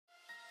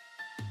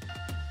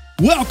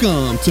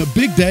Welcome to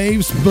Big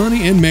Dave's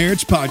Money and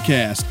Marriage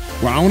Podcast,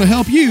 where I want to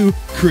help you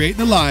create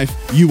the life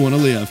you want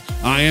to live.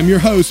 I am your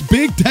host,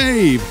 Big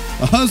Dave,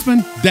 a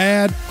husband,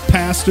 dad,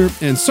 pastor,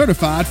 and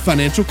certified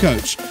financial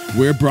coach.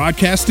 We're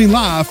broadcasting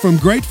live from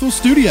Grateful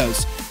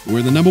Studios.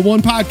 We're the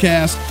 #1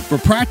 podcast for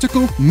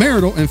practical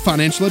marital and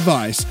financial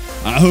advice.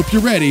 I hope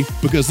you're ready,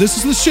 because this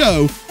is the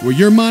show where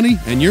your money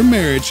and your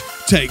marriage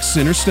take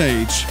center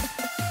stage.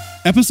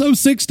 Episode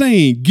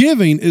 16,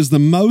 giving is the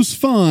most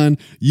fun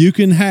you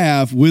can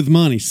have with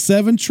money.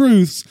 7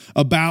 truths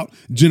about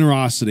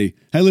generosity.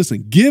 Hey,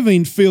 listen,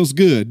 giving feels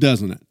good,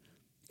 doesn't it?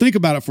 Think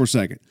about it for a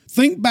second.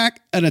 Think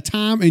back at a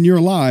time in your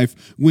life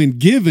when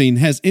giving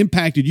has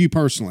impacted you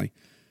personally.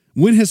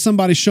 When has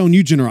somebody shown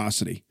you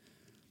generosity?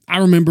 I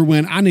remember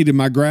when I needed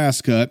my grass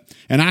cut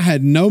and I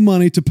had no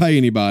money to pay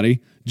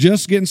anybody,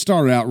 just getting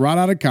started out right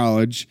out of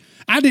college.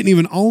 I didn't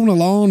even own a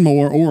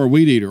lawnmower or a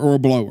weed eater or a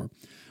blower.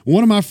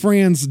 One of my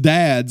friend's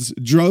dads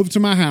drove to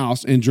my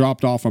house and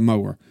dropped off a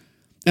mower.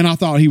 And I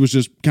thought he was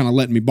just kind of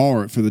letting me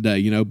borrow it for the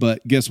day,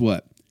 but guess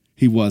what?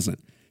 He wasn't.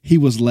 He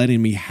was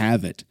letting me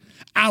have it.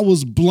 I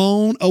was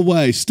blown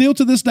away. Still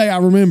to this day, I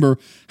remember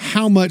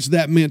how much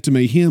that meant to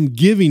me, him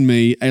giving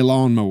me a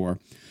lawnmower.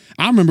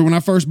 I remember when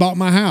I first bought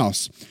my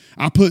house,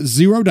 I put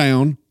 $0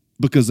 down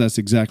because that's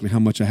exactly how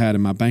much I had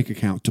in my bank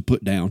account to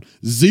put down.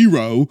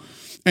 $0.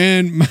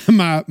 And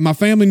my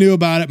family knew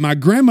about it. My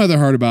grandmother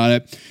heard about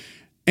it.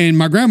 And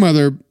my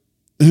grandmother,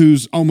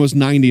 who's almost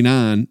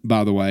 99,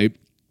 by the way,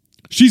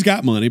 she's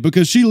got money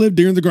because she lived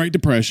during the Great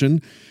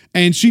Depression,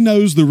 and she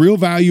knows the real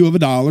value of a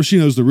dollar. She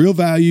knows the real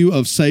value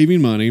of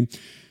saving money.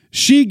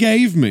 She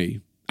gave me,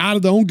 out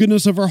of the own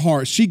goodness of her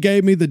heart, she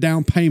gave me the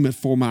down payment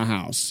for my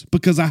house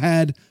because I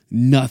had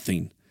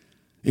nothing.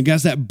 And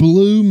guys, that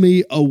blew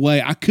me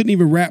away. I couldn't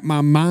even wrap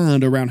my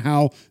mind around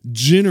how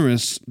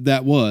generous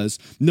that was.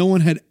 No one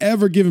had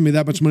ever given me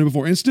that much money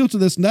before. And still to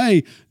this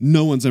day,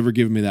 no one's ever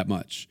given me that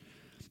much.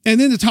 And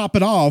then to top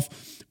it off,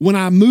 when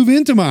I move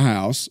into my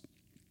house,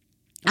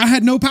 I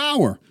had no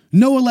power,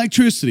 no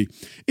electricity.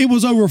 It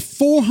was over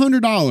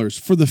 $400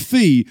 for the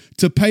fee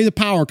to pay the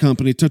power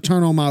company to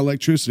turn on my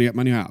electricity at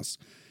my new house.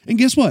 And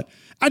guess what?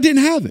 I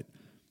didn't have it.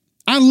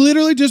 I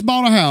literally just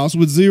bought a house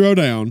with $0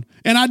 down,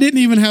 and I didn't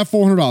even have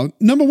 $400.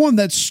 Number one,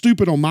 that's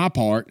stupid on my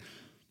part,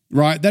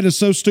 right? That is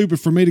so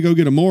stupid for me to go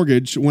get a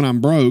mortgage when I'm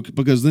broke,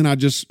 because then I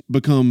just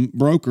become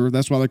broker.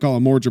 That's why they call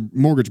them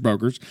mortgage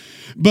brokers.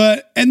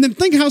 And then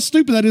think how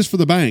stupid that is for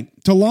the bank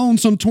to loan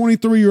some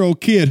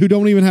 23-year-old kid who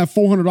don't even have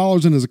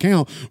 $400 in his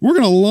account. We're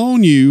going to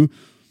loan you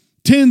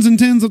tens and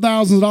tens of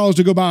thousands of dollars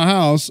to go buy a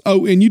house.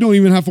 Oh, and you don't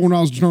even have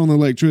 $400 to turn on the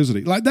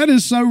electricity. Like, that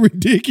is so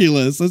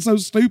ridiculous. That's so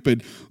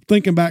stupid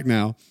thinking back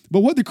now. But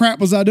what the crap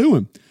was I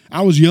doing?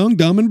 I was young,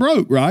 dumb, and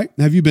broke, right?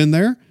 Have you been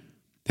there?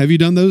 Have you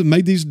done those,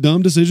 made these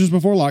dumb decisions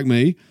before like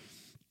me?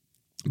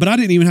 But I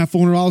didn't even have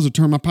 $400 to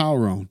turn my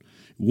power on.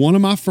 One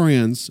of my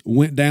friends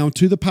went down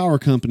to the power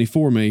company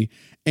for me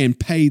and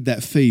paid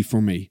that fee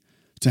for me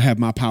to have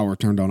my power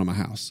turned on in my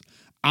house.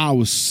 I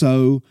was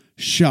so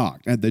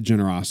shocked at the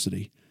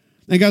generosity.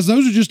 And guys,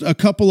 those are just a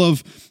couple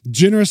of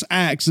generous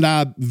acts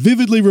that I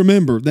vividly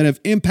remember that have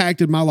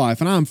impacted my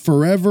life. And I'm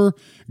forever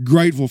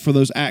grateful for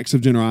those acts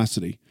of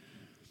generosity.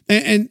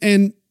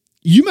 And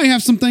you may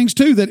have some things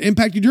too that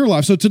impacted your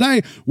life. So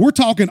today we're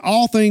talking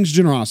all things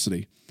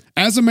generosity.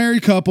 As a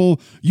married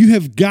couple, you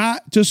have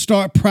got to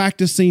start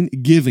practicing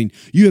giving.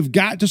 You have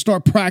got to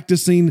start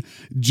practicing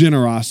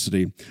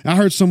generosity. I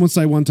heard someone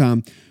say one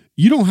time,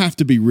 you don't have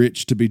to be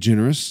rich to be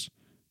generous.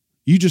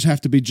 You just have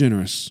to be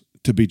generous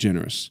to be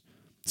generous.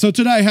 So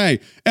today, hey,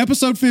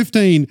 episode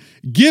 15,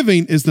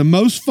 giving is the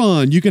most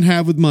fun you can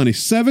have with money.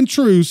 7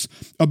 truths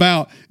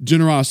about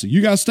generosity.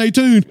 You guys stay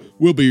tuned.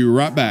 We'll be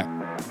right back.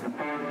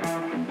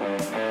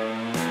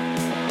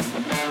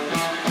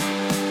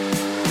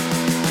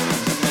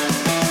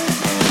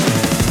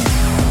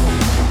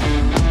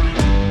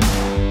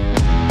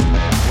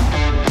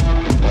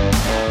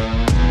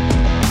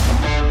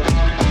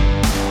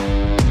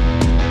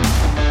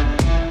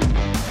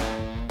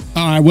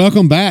 All right,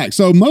 welcome back.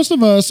 So most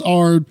of us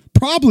are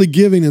probably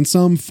giving in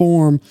some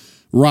form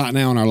right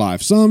now in our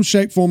life, some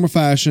shape, form, or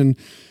fashion.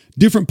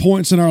 Different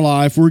points in our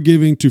life, we're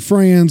giving to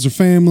friends or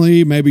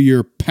family. Maybe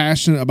you're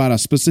passionate about a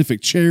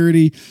specific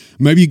charity.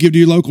 Maybe you give to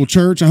your local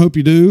church. I hope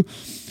you do.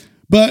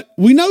 But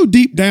we know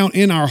deep down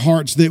in our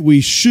hearts that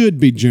we should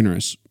be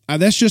generous.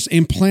 That's just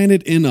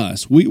implanted in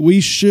us.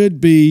 We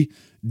should be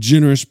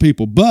generous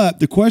people. But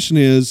the question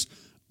is,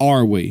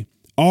 are we?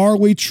 Are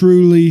we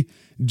truly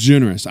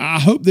generous? I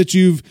hope that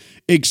you've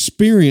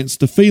experienced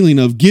the feeling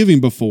of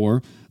giving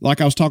before.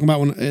 Like I was talking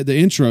about at the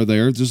intro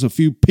there, there's a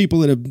few people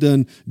that have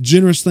done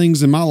generous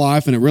things in my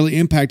life and it really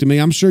impacted me.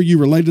 I'm sure you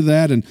related to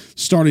that and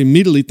started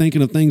immediately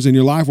thinking of things in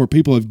your life where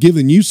people have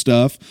given you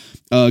stuff.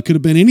 Could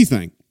have been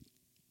anything.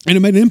 And it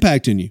made an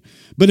impact in you.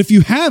 But if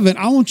you haven't,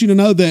 I want you to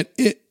know that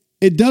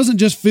it doesn't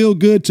just feel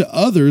good to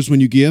others when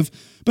you give,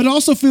 but it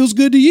also feels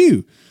good to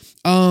you.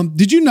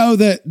 Did you know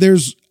that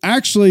there's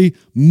actually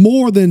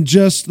more than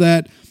just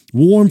that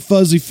warm,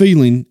 fuzzy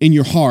feeling in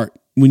your heart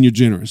when you're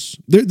generous.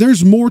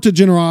 There's more to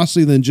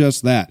generosity than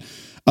just that.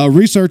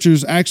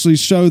 Researchers actually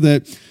show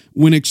that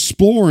when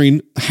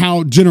exploring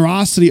how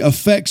generosity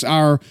affects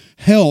our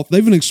health,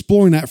 they've been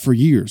exploring that for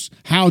years,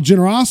 how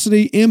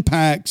generosity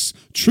impacts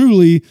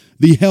truly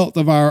the health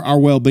of our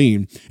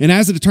well-being. And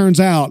as it turns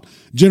out,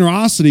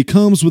 generosity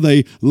comes with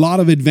a lot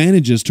of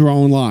advantages to our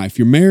own life,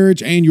 your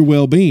marriage and your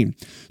well-being.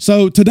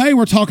 So today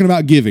we're talking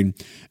about giving.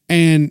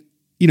 And,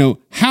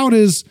 how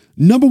does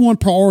number one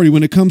priority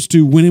when it comes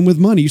to winning with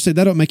money? You said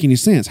that don't make any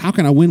sense. How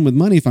can I win with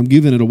money if I'm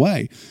giving it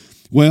away?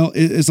 Well,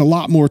 it's a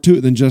lot more to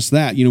it than just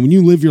that. When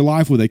you live your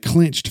life with a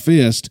clenched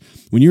fist,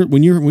 when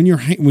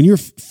your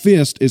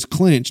fist is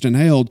clenched and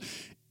held,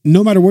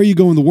 no matter where you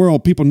go in the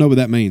world, people know what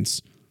that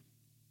means.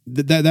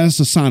 That's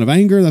a sign of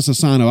anger. That's a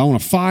sign of I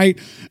want to fight.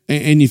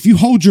 And if you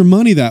hold your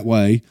money that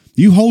way,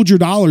 you hold your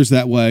dollars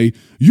that way,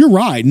 you're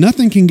right.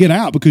 Nothing can get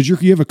out because you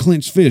have a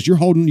clenched fist.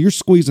 You're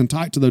squeezing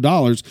tight to the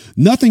dollars.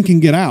 Nothing can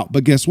get out.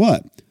 But guess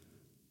what?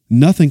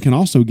 Nothing can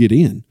also get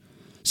in.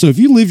 So if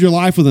you live your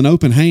life with an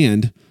open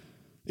hand,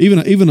 even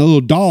a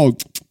little dog,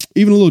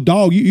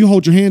 you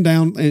hold your hand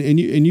down and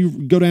you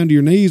go down to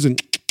your knees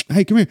and,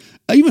 hey, come here.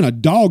 Even a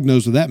dog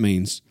knows what that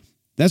means.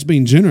 That's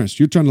being generous.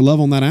 You're trying to love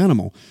on that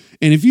animal.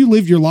 And if you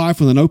live your life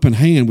with an open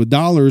hand, with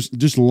dollars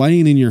just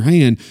laying in your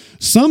hand,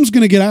 some's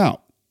going to get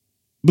out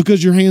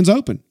because your hand's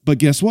open. But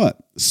guess what?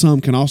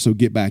 Some can also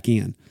get back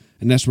in.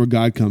 And that's where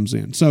God comes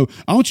in. So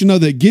I want you to know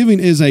that giving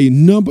is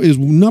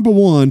number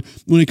one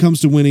when it comes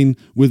to winning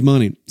with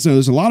money. So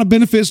there's a lot of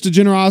benefits to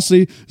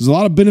generosity. There's a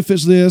lot of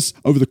benefits to this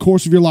over the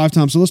course of your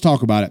lifetime. So let's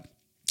talk about it.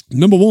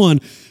 Number one,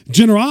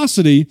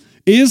 generosity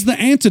is the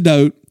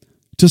antidote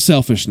to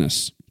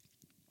selfishness.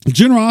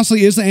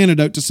 Generosity is the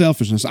antidote to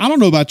selfishness. I don't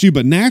know about you,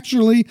 but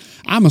naturally,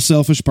 I'm a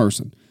selfish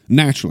person.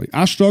 Naturally,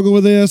 I struggle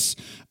with this,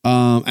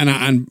 and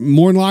I'm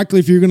more than likely,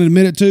 if you're going to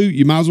admit it too,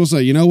 you might as well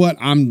say, you know what,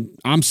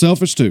 I'm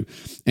selfish too,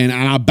 and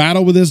I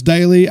battle with this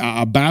daily.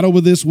 I battle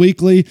with this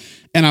weekly,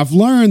 and I've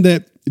learned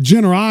that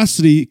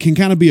generosity can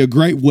kind of be a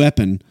great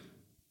weapon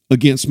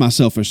against my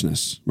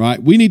selfishness,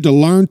 right? We need to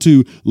learn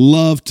to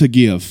love to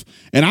give.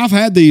 And I've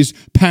had these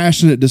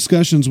passionate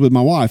discussions with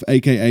my wife,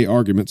 AKA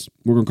arguments.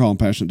 We're going to call them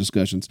passionate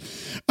discussions.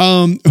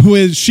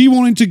 With she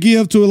wanting to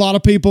give to a lot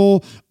of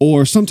people,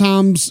 or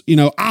sometimes,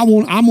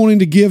 I'm wanting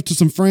to give to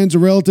some friends or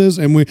relatives,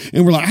 and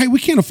we're like, hey, we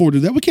can't afford to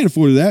do that. We can't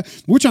afford to do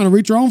that. We're trying to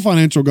reach our own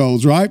financial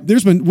goals, right?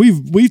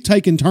 We've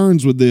taken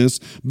turns with this,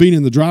 being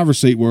in the driver's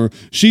seat, where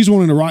she's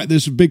wanting to write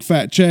this big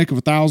fat check of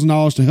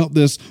 $1,000 to help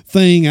this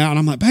thing out. And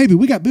I'm like, baby,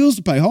 we got bills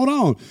to pay. Hold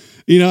on.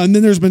 And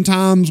then there's been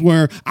times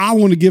where I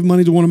want to give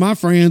money to one of my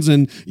friends,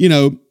 and,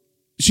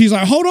 she's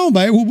like, hold on,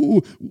 babe,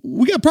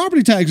 we got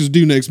property taxes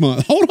due next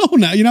month. Hold on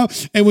now,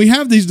 and we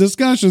have these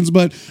discussions,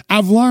 but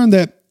I've learned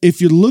that if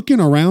you're looking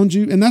around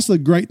you, and that's the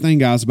great thing,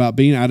 guys, about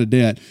being out of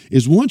debt,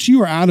 is once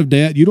you are out of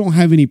debt, you don't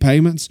have any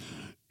payments.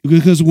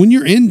 Because when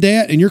you're in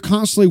debt and you're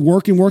constantly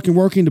working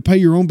to pay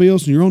your own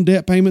bills and your own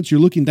debt payments, you're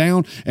looking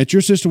down at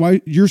your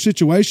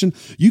situation,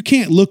 you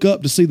can't look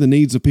up to see the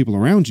needs of people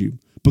around you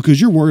because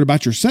you're worried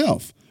about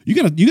yourself. You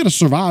gotta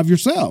survive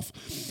yourself.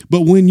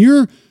 But when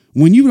you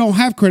don't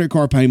have credit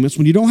card payments,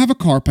 when you don't have a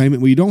car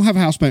payment, when you don't have a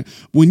house payment,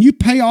 when you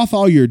pay off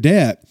all your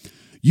debt,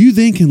 you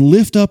then can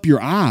lift up your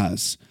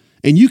eyes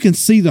and you can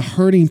see the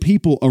hurting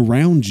people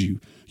around you.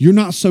 You're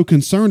not so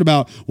concerned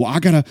about, well, I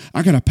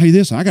gotta pay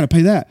this, I gotta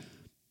pay that.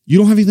 You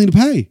don't have anything to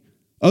pay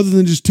other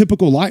than just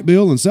typical light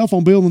bill and cell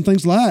phone bill and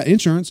things like that,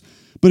 insurance.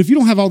 But if you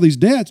don't have all these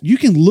debts, you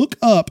can look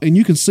up and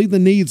you can see the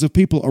needs of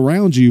people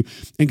around you.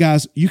 And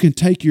guys, you can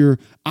take your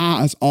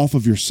eyes off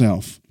of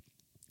yourself.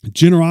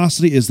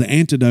 Generosity is the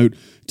antidote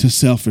to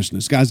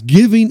selfishness. Guys,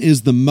 giving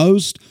is the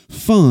most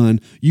fun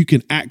you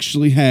can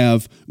actually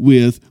have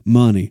with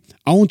money.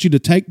 I want you to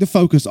take the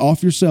focus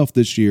off yourself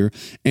this year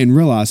and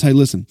realize, hey,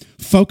 listen,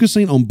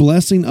 focusing on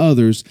blessing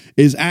others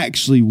is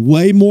actually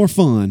way more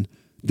fun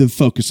than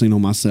focusing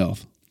on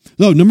myself.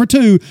 So, number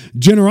two,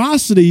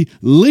 generosity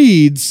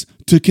leads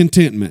to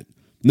contentment.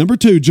 Number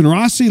two,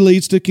 generosity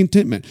leads to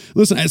contentment.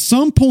 Listen, at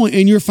some point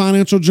in your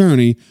financial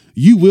journey,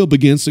 you will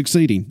begin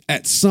succeeding.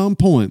 At some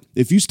point,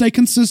 if you stay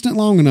consistent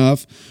long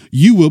enough,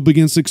 you will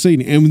begin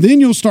succeeding. And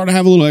then you'll start to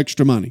have a little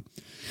extra money.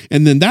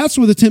 And then that's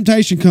where the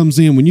temptation comes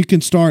in, when you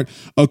can start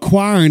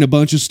acquiring a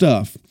bunch of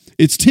stuff.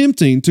 It's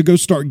tempting to go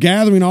start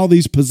gathering all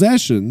these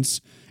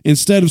possessions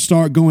instead of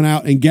start going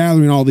out and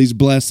gathering all these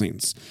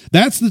blessings.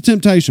 That's the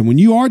temptation. When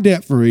you are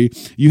debt-free,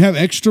 you have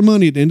extra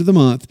money at the end of the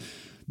month,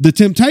 the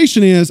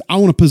temptation is, I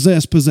want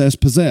to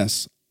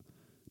possess.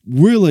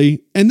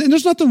 Really, and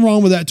there's nothing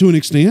wrong with that to an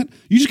extent.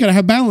 You just got to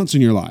have balance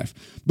in your life.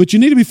 But you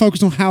need to be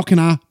focused on how can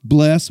I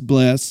bless,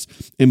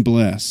 and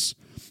bless.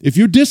 If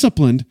you're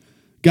disciplined,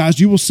 guys,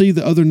 you will see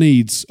the other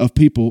needs of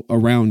people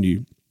around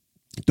you.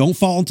 Don't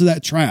fall into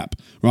that trap,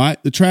 right?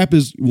 The trap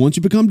is, once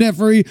you become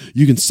debt-free,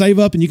 you can save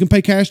up and you can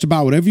pay cash to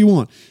buy whatever you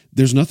want.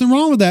 There's nothing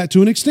wrong with that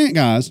to an extent,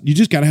 guys. You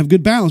just got to have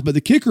good balance. But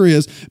the kicker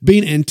is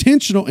being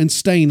intentional and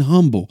staying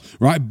humble,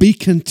 right? Be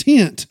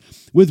content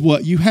with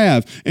what you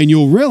have. And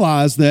you'll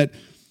realize that,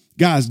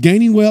 Guys,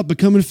 gaining wealth,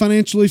 becoming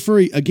financially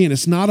free. Again,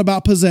 it's not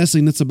about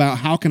possessing. It's about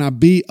how can I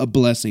be a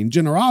blessing.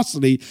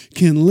 Generosity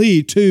can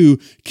lead to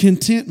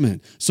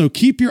contentment. So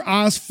keep your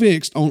eyes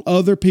fixed on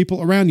other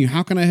people around you.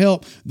 How can I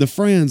help the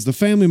friends, the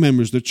family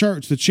members, the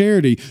church, the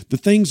charity, the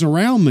things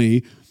around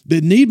me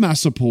that need my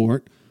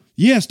support?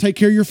 Yes, take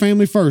care of your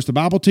family first. The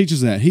Bible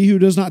teaches that. He who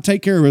does not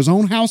take care of his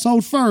own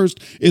household first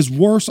is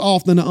worse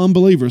off than an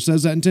unbeliever. It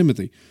says that in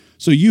Timothy.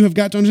 So you have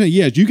got to understand,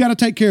 yes, you got to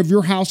take care of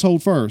your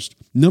household first.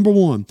 Number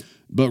one.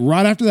 But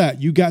right after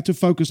that, you got to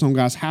focus on,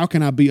 guys, how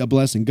can I be a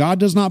blessing? God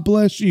does not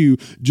bless you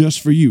just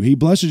for you. He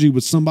blesses you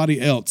with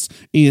somebody else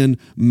in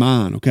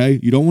mind, okay?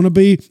 You don't want to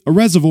be a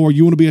reservoir.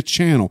 You want to be a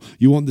channel.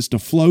 You want this to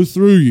flow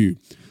through you.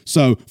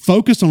 So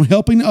focus on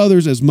helping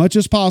others as much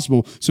as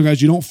possible. So,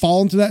 guys, you don't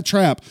fall into that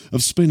trap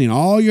of spending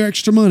all your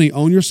extra money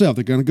on yourself.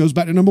 That kind of goes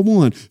back to number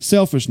one,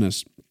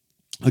 selfishness.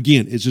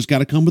 Again, it's just got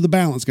to come with a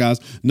balance, guys.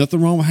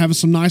 Nothing wrong with having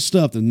some nice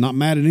stuff. And not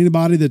mad at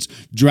anybody that's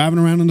driving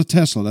around in a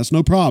Tesla. That's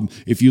no problem.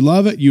 If you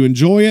love it, you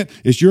enjoy it,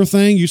 it's your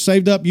thing, you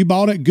saved up, you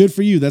bought it, good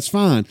for you. That's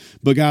fine.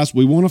 But, guys,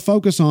 we want to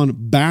focus on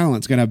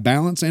balance. Got to have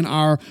balance in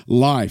our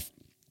life.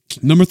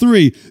 Number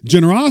 3,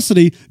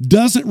 generosity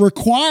doesn't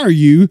require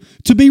you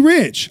to be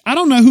rich. I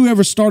don't know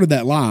whoever started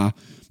that lie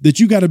that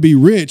you got to be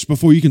rich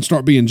before you can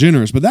start being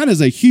generous, but that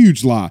is a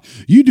huge lie.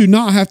 You do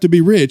not have to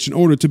be rich in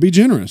order to be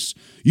generous.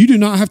 You do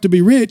not have to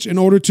be rich in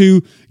order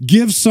to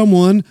give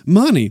someone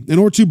money, in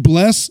order to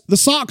bless the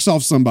socks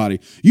off somebody.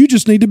 You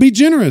just need to be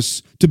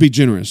generous to be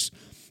generous.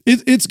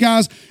 It's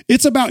guys,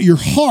 it's about your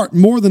heart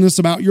more than it's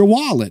about your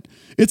wallet.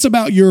 It's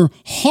about your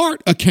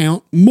heart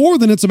account more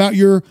than it's about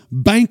your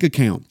bank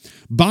account.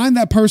 Buying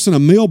that person a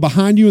meal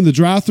behind you in the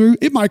drive-thru,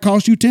 it might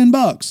cost you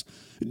 $10.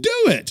 Do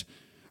it.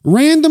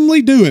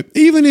 Randomly do it.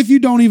 Even if you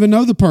don't even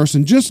know the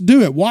person, just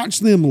do it. Watch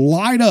them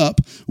light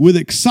up with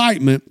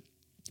excitement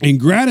and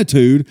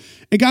gratitude.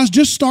 And guys,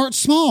 just start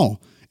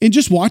small and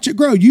just watch it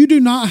grow. You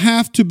do not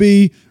have to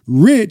be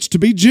rich to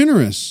be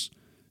generous.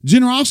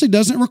 Generosity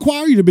doesn't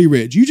require you to be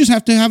rich. You just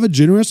have to have a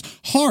generous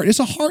heart. It's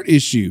a heart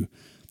issue.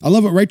 I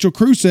love what Rachel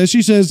Cruz says.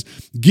 She says,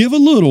 give a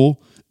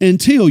little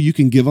until you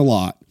can give a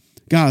lot.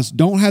 Guys,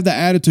 don't have the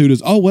attitude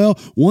as, oh, well,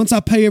 once I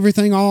pay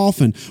everything off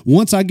and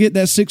once I get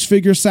that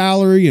 6-figure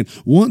salary and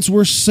once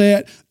we're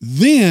set,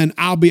 then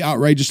I'll be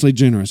outrageously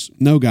generous.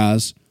 No,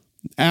 guys,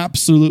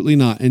 absolutely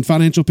not. In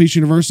Financial Peace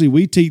University,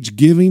 we teach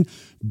giving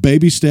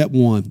baby step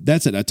 1.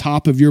 That's at the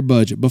top of your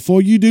budget.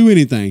 Before you do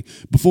anything,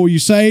 before you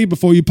save,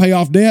 before you pay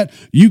off debt,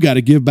 you got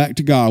to give back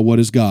to God what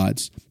is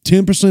God's.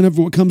 10% of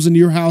what comes into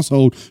your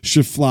household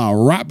should fly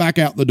right back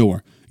out the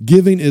door.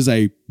 Giving is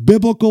a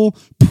biblical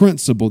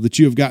principle that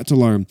you have got to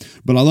learn.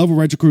 But I love what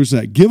Rachel Cruz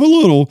said. Give a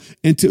little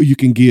until you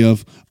can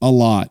give a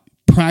lot.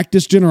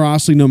 Practice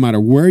generosity no matter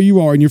where you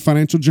are in your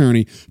financial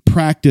journey.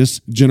 Practice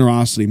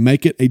generosity.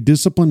 Make it a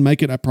discipline.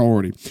 Make it a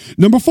priority.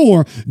 Number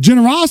 4,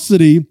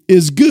 generosity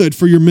is good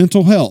for your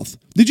mental health.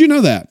 Did you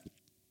know that?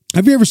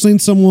 Have you ever seen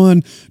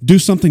someone do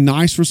something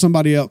nice for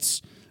somebody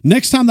else?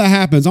 Next time that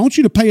happens, I want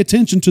you to pay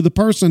attention to the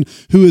person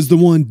who is the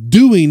one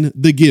doing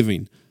the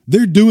giving.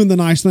 They're doing the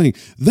nice thing.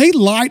 They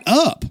light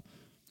up.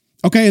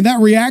 Okay, and that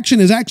reaction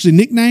is actually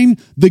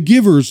nicknamed the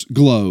giver's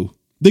glow.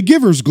 The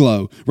giver's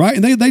glow, right?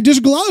 And they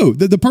just glow.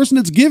 The person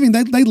that's giving,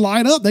 they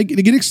light up. They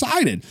get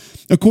excited.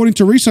 According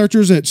to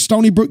researchers at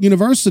Stony Brook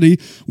University,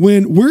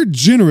 when we're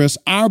generous,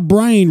 our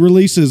brain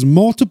releases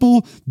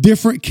multiple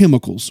different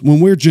chemicals when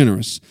we're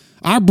generous.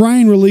 Our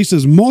brain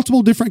releases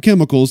multiple different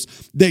chemicals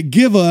that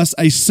give us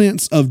a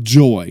sense of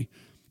joy.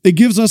 It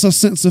gives us a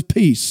sense of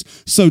peace.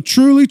 So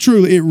truly,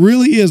 it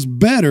really is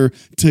better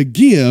to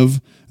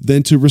give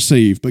than to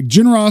receive. But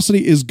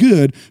generosity is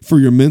good for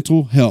your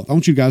mental health. I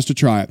want you guys to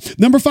try it.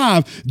 Number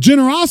 5,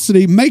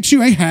 generosity makes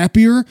you a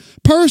happier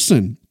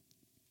person.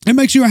 It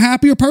makes you a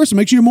happier person,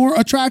 makes you a more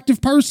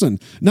attractive person,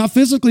 not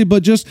physically,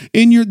 but just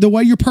in the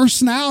way your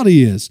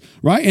personality is,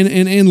 right? And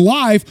in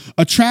life,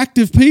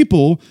 attractive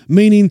people,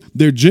 meaning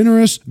they're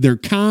generous, they're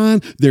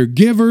kind, they're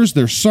givers,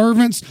 they're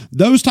servants.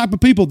 Those type of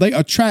people, they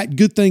attract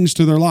good things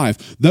to their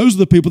life. Those are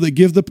the people that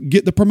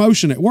get the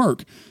promotion at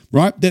work,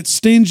 right? That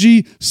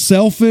stingy,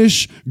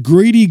 selfish,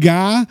 greedy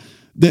guy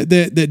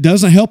that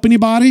doesn't help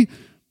anybody,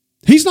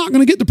 he's not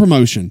going to get the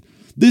promotion.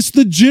 It's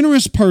the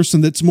generous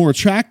person that's more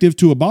attractive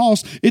to a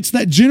boss. It's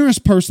that generous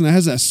person that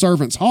has that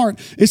servant's heart.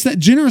 It's that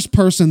generous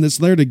person that's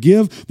there to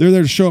give. They're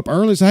there to show up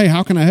early, say, hey,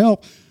 how can I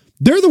help?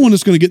 They're the one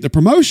that's going to get the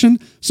promotion,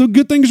 so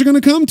good things are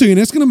going to come to you, and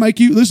it's going to make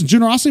you, listen,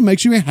 generosity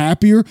makes you a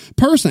happier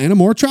person and a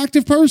more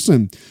attractive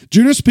person.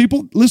 Generous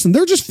people, listen,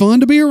 they're just fun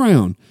to be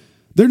around.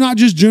 They're not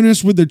just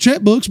generous with their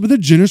checkbooks, but they're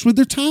generous with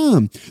their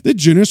time. They're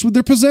generous with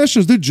their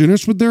possessions. They're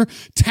generous with their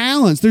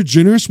talents. They're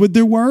generous with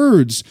their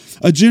words.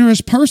 A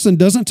generous person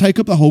doesn't take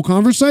up the whole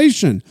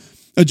conversation.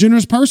 A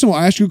generous person will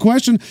ask you a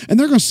question, and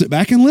they're going to sit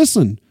back and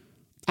listen.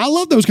 I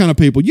love those kind of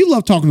people. You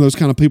love talking to those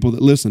kind of people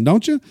that listen,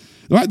 don't you?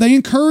 Right? They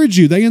encourage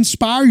you. They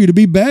inspire you to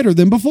be better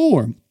than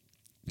before.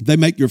 They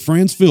make your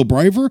friends feel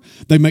braver.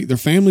 They make their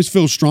families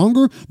feel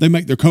stronger. They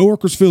make their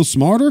coworkers feel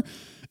smarter.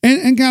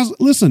 And guys,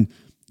 listen,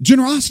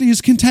 generosity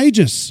is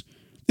contagious.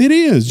 It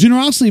is.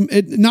 Generosity,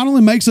 it not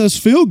only makes us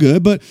feel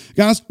good, but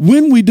guys,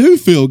 when we do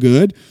feel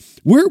good,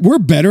 we're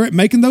better at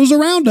making those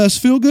around us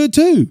feel good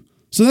too.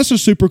 So that's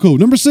just super cool.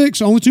 Number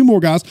 6, only 2 more,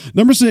 guys.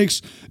 Number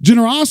 6,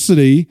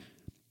 generosity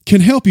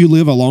can help you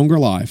live a longer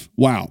life.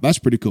 Wow, that's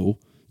pretty cool.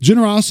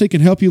 Generosity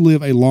can help you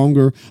live a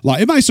longer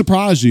life. It may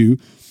surprise you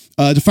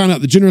to find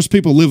out that generous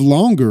people live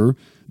longer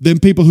than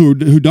people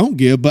who don't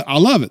give, but I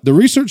love it. The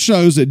research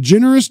shows that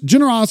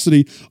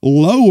generosity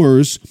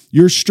lowers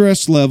your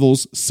stress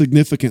levels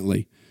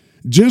significantly.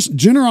 Just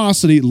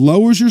generosity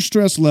lowers your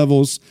stress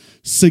levels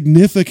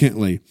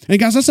significantly. And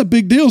guys, that's a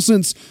big deal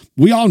since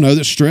we all know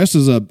that stress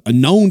is a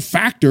known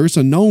factor. It's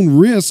a known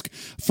risk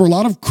for a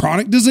lot of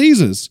chronic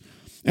diseases.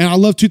 And I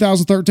love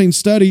 2013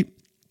 study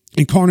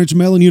in Carnegie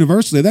Mellon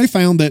University. They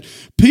found that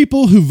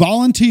people who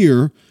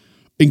volunteer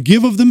and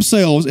give of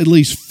themselves at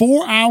least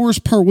 4 hours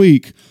per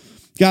week,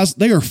 guys,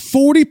 they are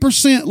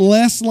 40%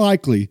 less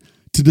likely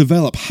to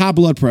develop high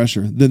blood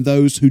pressure than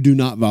those who do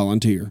not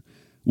volunteer.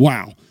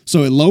 Wow.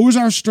 So it lowers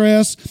our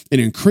stress. It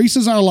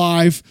increases our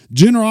life.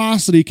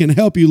 Generosity can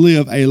help you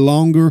live a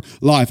longer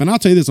life. And I'll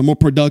tell you this, a more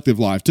productive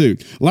life too.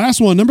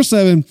 Last one, number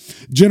 7,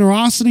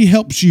 generosity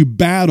helps you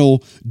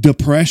battle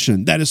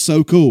depression. That is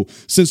so cool.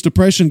 Since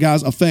depression,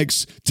 guys,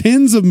 affects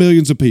tens of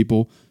millions of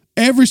people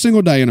every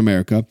single day in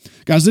America.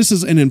 Guys, this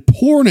is an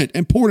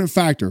important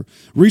factor.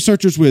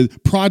 Researchers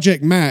with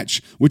Project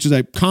Match, which is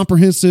a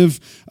comprehensive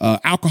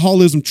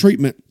alcoholism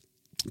treatment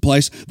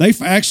place,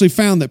 they've actually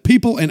found that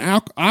people in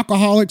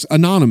Alcoholics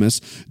Anonymous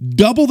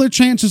double their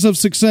chances of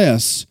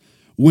success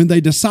when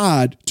they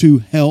decide to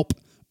help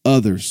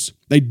others.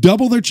 They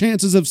double their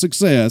chances of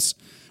success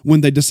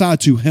when they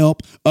decide to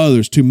help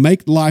others, to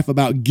make life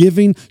about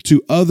giving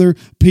to other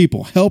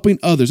people, helping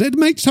others. It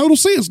makes total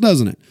sense,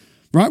 doesn't it?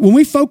 Right? When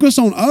we focus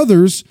on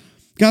others,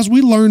 guys,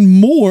 we learn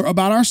more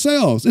about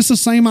ourselves. It's the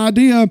same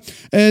idea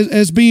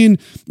as being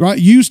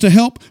used to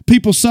help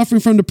people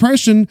suffering from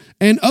depression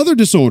and other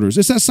disorders.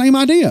 It's that same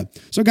idea.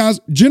 So, guys,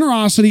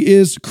 generosity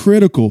is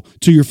critical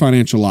to your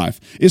financial life.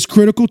 It's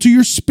critical to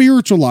your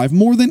spiritual life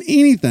more than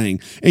anything.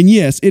 And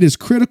yes, it is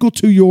critical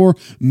to your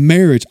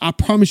marriage. I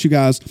promise you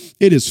guys,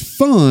 it is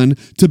fun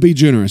to be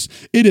generous.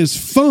 It is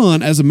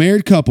fun as a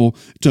married couple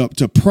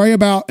to pray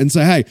about and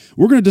say, hey,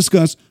 we're going to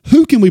discuss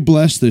who can we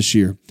bless this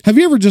year. Have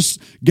you ever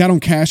just got on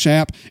Cash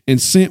App and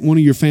sent one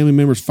of your family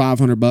members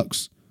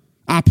 $500?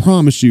 I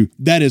promise you,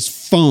 that is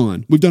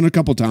fun. We've done it a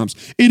couple of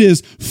times. It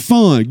is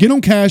fun. Get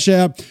on Cash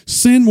App,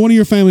 send one of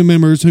your family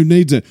members who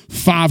needs it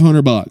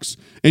 $500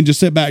 and just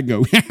sit back and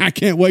go, I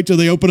can't wait till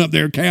they open up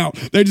their account.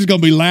 They're just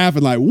going to be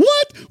laughing like,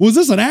 what? Was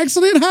this an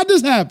accident? How'd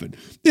this happen?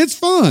 It's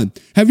fun.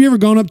 Have you ever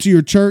gone up to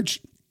your church's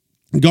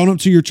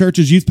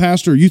youth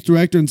pastor or youth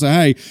director and say,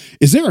 hey,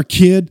 is there a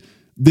kid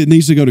that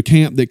needs to go to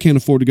camp that can't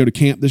afford to go to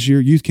camp this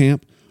year, youth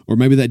camp? Or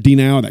maybe that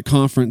D-Now, that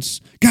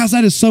conference. Guys,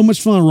 that is so much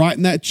fun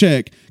writing that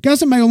check.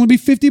 Guys, it may only be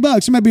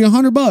 $50. It may be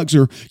 $100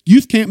 or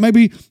youth camp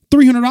maybe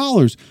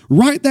 $300.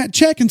 Write that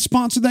check and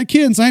sponsor that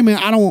kid and say, hey man,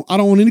 I don't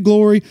want any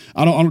glory.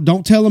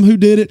 Don't tell them who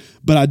did it,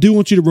 but I do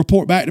want you to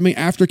report back to me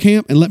after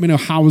camp and let me know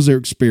how was their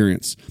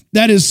experience.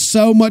 That is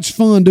so much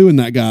fun doing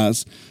that,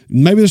 guys.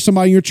 Maybe there's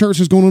somebody in your church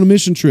who's going on a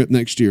mission trip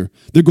next year.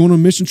 They're going on a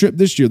mission trip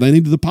this year. They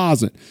need to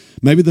deposit.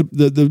 Maybe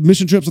the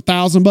mission trip's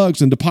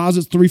 $1,000 and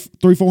deposit's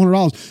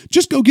 $400.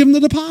 Just go give them the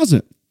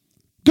deposit.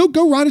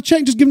 Go write a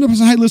check. Just give them the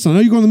deposit. Hey, listen, I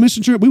know you're going on the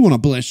mission trip. We want to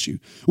bless you.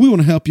 We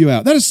want to help you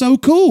out. That is so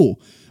cool.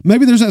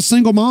 Maybe there's that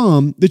single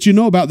mom that you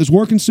know about that's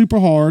working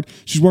super hard.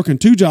 She's working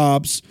 2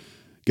 jobs,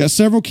 got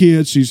several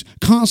kids. She's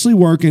constantly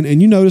working,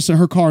 and you notice that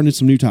her car needs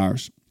some new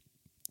tires.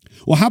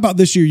 Well, how about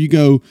this year you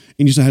go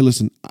and you say, hey,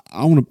 listen,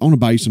 I want to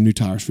buy you some new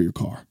tires for your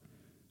car.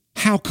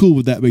 How cool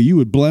would that be? You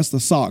would bless the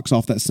socks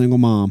off that single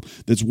mom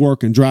that's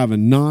working,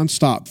 driving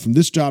nonstop from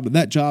this job to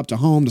that job to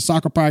home to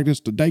soccer practice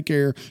to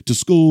daycare to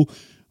school.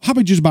 How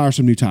about you just buy her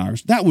some new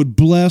tires? That would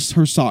bless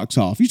her socks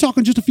off. You're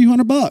talking just a few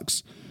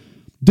 $100.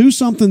 Do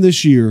something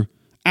this year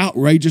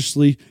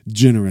outrageously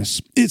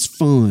generous. It's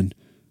fun.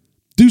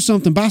 Do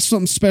something, buy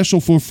something special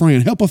for a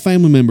friend, help a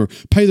family member,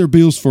 pay their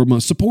bills for a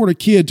month, support a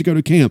kid to go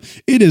to camp.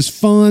 It is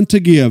fun to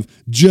give.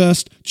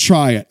 Just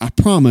try it. I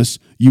promise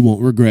you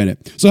won't regret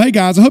it. So, hey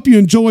guys, I hope you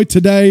enjoyed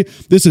today.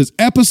 This is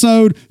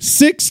episode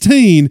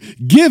 16.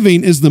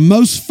 Giving is the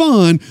most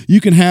fun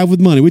you can have with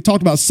money. We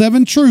talked about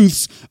 7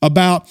 truths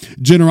about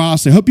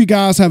generosity. Hope you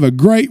guys have a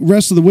great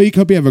rest of the week.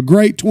 Hope you have a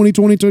great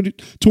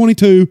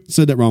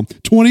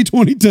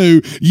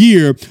 2022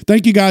 year.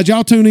 Thank you guys.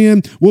 Y'all tune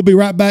in. We'll be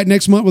right back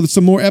next month with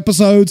some more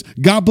episodes.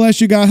 God bless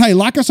you guys. Hey,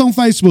 like us on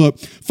Facebook.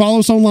 Follow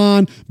us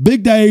online.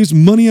 Big Dave's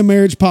Money and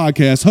Marriage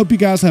Podcast. Hope you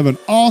guys have an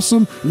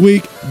awesome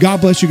week.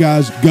 God bless you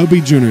guys. Go be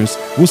generous.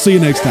 We'll see you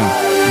next time.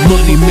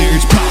 Money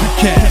Marriage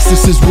Podcast.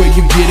 This is where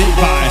you get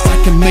advice.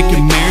 I can make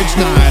your marriage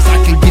nice.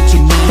 I can get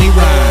your money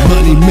right.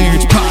 Money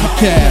Marriage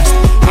Podcast.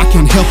 I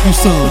can help you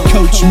some.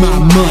 Coach my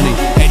money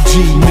at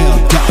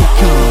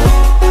gmail.com.